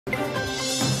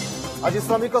आज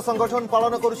श्रमिक संगठन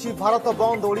पालन करुछि भारत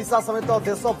बंद। ओडिशा समेत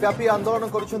देशव्यापी आंदोलन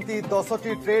करुछन्ति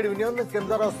 10टी ट्रेड यूनियन।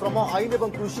 केन्द्रर श्रम आईन एवं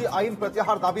कृषि आईन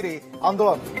प्रत्याहार दाबी रे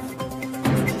आंदोलन।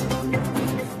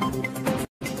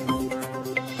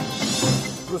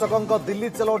 कृषकों दिल्ली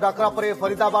चलो डाकरा पर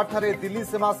फरीदाबाद ठारे दिल्ली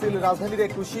सीमासील राजधानी रे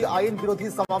कृषि आईन विरोधी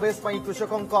समावेश पर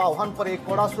कृषकों आह्वान पर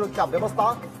कड़ा सुरक्षा व्यवस्था।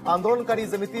 आंदोलनकारी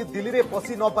जमिति दिल्ली रे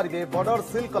पशि न पारिबे बॉर्डर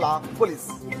सील कला पुलिस।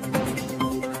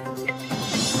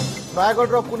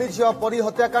 नयागढ़ कुनी झील परी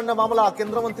हत्याकांड मामला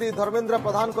केन्द्रमंत्री धर्मेन्द्र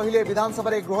प्रधान कहिले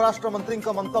विधानसभा गृहराष्ट्र मंत्री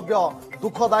मंतव्य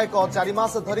दुखदायक। 4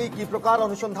 मास धरी कि प्रकार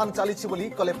अनुसंधान चली बोली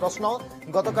कले प्रश्न।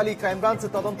 गतकाली क्राइमब्रांच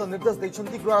तदंत निर्देश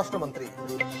देइछन्ति गृहराष्ट्र मंत्री।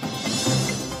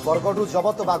 बरगढ़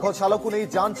जबत बाघ छाल को नहीं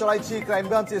जांच चलाई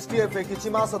क्राइमब्रांच एसटीएफ। किछि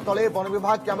मास तले वन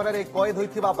विभाग कैमेरा रे कैद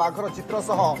होइथिबा बाघर चित्र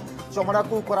सह चमड़ा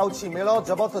को कराउछि मेल।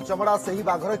 जबत चमड़ा सही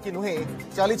बाघर कि नुहे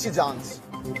चली जांच।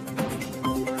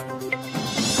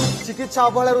 चिकित्सा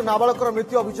अवहेलू नाबालकर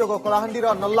मृत्यु अभियोग कलाहांडीर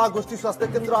नल्ला गोष्ठी स्वास्थ्य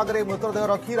केन्द्र आगे मृतदेह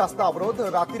रखी रास्ता अवरोध।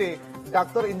 राति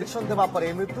डाक्तर इंजेक्शन देवा पर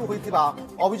मृत्यु होइथिबा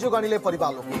अभियोग आनिले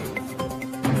परिवार लोके।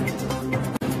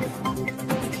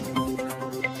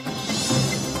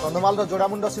 कंधमाल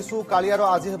जोड़ामुंड शिशु कालियार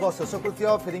आज हेब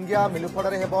शेषकृत्य। फिरिंगिया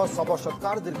मिलुपड़े हेब शव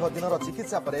सत्कार। दीर्घ दिन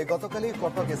चिकित्सा पर गतकाली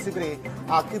कटक एससीबी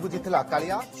आखि बुझिथिला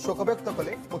कालिया। शोक व्यक्त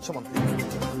कले मुख्यमंत्री।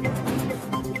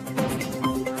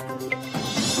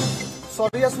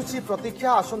 सरी आसुछि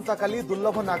प्रतीक्षा। आसंताकाली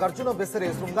दुर्लभ नागार्जुन बेशरे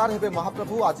श्रृंगार हेबे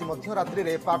महाप्रभु। आज मध्यरात्रि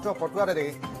रे पाट पटुआर रे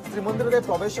श्रीमंदिर रे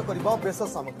प्रवेश करिबो बेश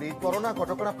सामग्री। कोरोना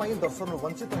कटकणा पई दर्शनରୁ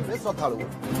वंचित हेबे श्रद्धालु।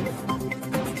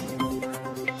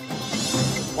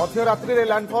 मध्यरात्रि रे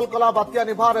लैंडफॉल कला बात्या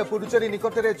निभार। पुडुचेरी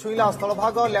निकटरे छुईला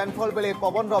स्थलभाग। लैंडफॉल बेले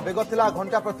पवन बेग थिला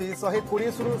घंटा प्रति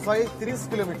 120 ରୁ 130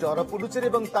 किलोमीटर। पुडुचेरी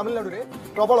और तमिलनाडु रे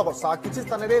प्रबल वर्षा। किछि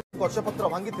स्थान रे गछपत्र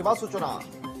भांगिथिबा सूचना।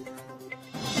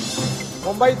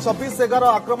 मुंबई 26/11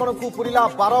 आक्रमण को पूरिला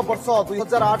 12 वर्ष।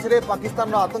 2008 रे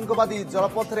पाकिस्तान आतंकवादी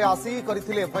जलपथ रे आसी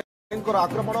करथिले भयंकर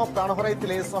आक्रमण। प्राण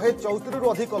हराइथिले 174 ରୁ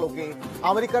अधिक लोके।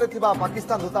 अमेरिका रे थिबा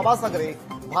पाकिस्तान दूतावास आगे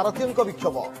भारतीयों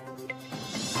विक्षोभ।